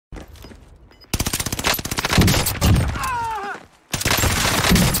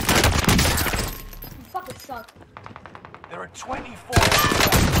suck. There are 24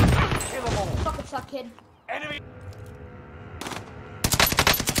 left. Kill them all. Fucking suck, kid. Enemy.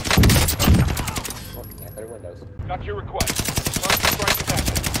 Fucking at their windows. Got your request. First strike attack.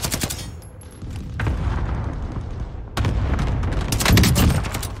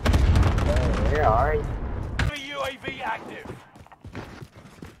 Yeah, alright. UAV active.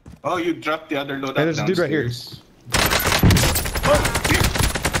 Oh, you dropped the other loadout. Hey, there's a dude right here.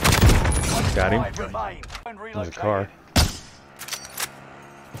 Got him. There's a car.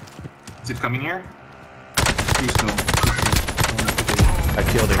 Is it coming here? Please no. I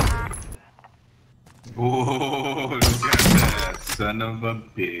killed him. Oh, look at that. Son of a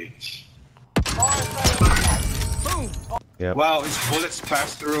bitch. Yep. Wow, his bullets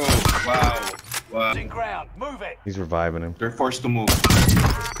passed through. Wow. Wow. Ground. Move it. He's reviving him. They're forced to move.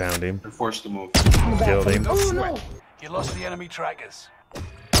 Downed him. They're forced to move. Killed him. Oh no! You lost the enemy trackers.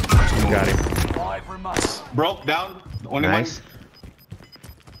 Got him. 5 remain. Broke down. Only Nice. one.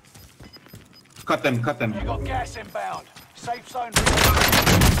 Cut them, cut them. You got gas inbound. Safe zone.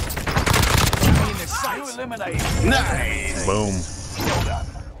 You eliminated. Nice! Boom. Well done.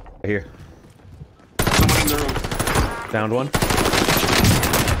 Right here. Someone in the room. Downed one.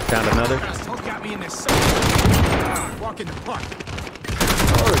 Downed another. Got me in this walk in the park.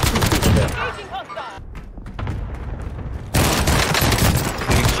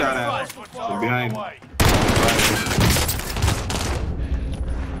 Getting shot at. From behind.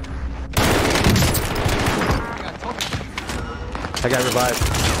 I got revived.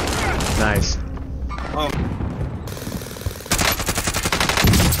 Nice. Oh.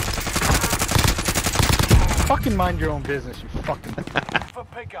 Fucking mind your own business, you fucking. For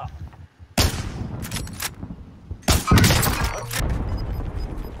pickup.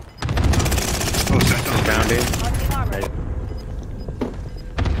 Oh, second. Downed him.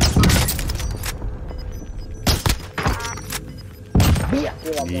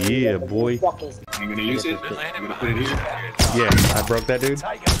 Yeah, boy. You gonna use it? You gonna put it here? Yeah, I broke that dude.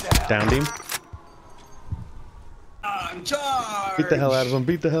 Take us down. Downed him. I'm charged! Beat the hell out of him.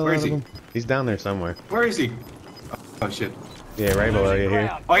 Beat the hell Where out is of he? him. He's down there somewhere. Where is he? Oh shit. Yeah, right below you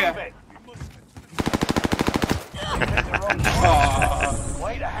here. Oh yeah. Oh.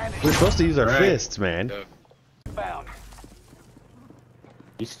 Way to hand it We're supposed to use our Right. fists, man. found.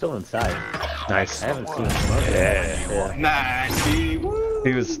 He's still inside. Nice. I haven't seen him smoke. Yeah. Nice. Woo.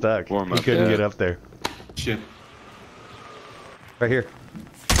 He was stuck. He Warm up, couldn't yeah. get up there. Shit. Right here.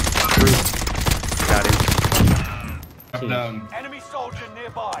 Roof. Got him. Up down. Enemy soldier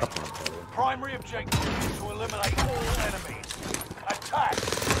nearby. Primary objective is to eliminate all enemies. Attack.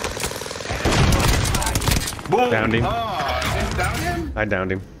 Boom. Downed him. Oh, you didn't down him? I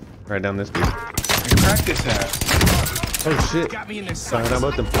downed him. Right down this dude. You cracked his ass. Oh shit. Got me in this Sorry, not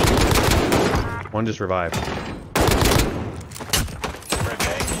both them. One just revived.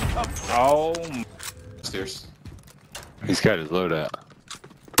 Oh, Stairs. he's got his loadout.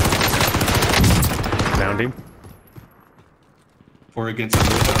 Downed him. 4 against the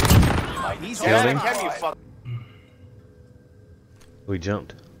Killed him. We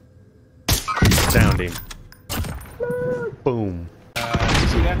jumped. Downed him. Boom. You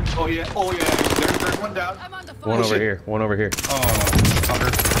see that? Oh yeah. Oh yeah. There's one down. One over shit. here. One over here. Oh,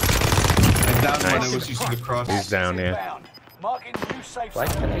 fucker. I downed one Nice. that was using the cross. He's down, yeah. Inbound. Marking new safe Why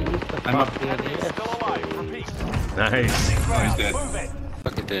zone. can't I use the I'm up. fucking Enemy is still alive. Repeat. Nice. Oh, he's Ground. dead. Move it.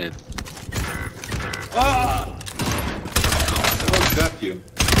 Fucking dead. Ah! What got you?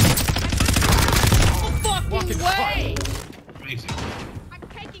 Fucking way! Amazing.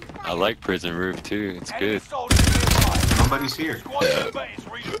 I like Prison Roof too. It's Enemy good. soldier nearby. Nobody's here. Squad member is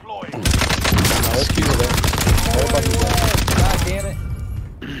redeploying. God damn it.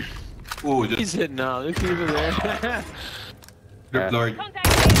 Ooh, He just said no. There's people there. deployed.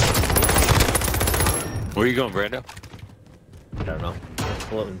 Where you going, Brando? I don't know.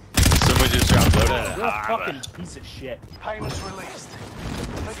 Floating. Someone just dropped loadout. You're a fucking piece of shit. Payments released.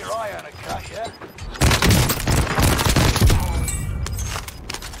 Figure I earn a cut, yeah?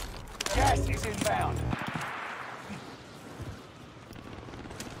 Gas is inbound.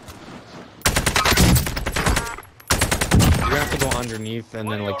 You're gonna have to go underneath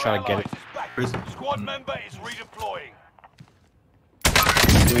and then like try to get it. Prison. Squad member is redeploying.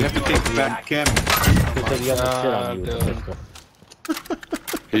 We have to take back Cam. Because you got the shit on you with the pistol.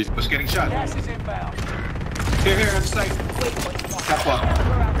 He's Was getting shot. Gas is inbound. Here, here, on site. Catwalk.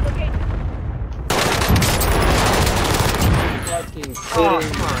 Fucking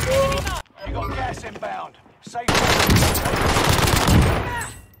You got gas inbound. Safe.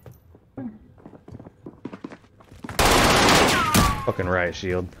 Fucking riot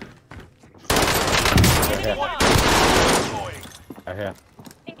shield. here. One deploying. Right here.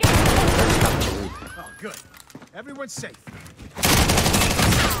 Oh, good. Everyone's safe.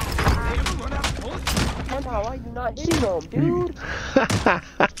 How are you not hitting them, dude?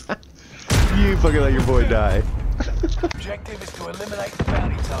 You fucking let your boy die. Objective is to eliminate the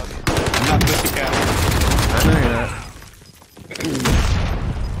bounty target. I'm not pussycat. I know you're not.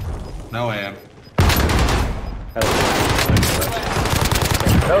 No, I am.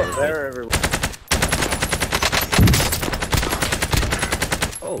 Oh, they're everywhere.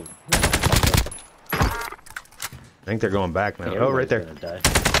 Oh. I think they're going back now. Oh, right there.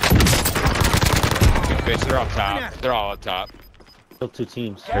 Okay, so they're up top. They're all up top. Still 2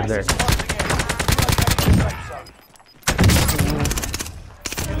 teams. They're there.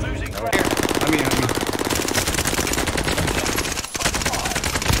 You're losing ground. I mean.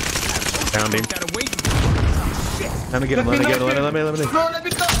 Found him. Gotta wait. Let me get him. Let me. No, let me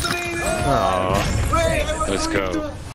talk to me. Aww. Let's go.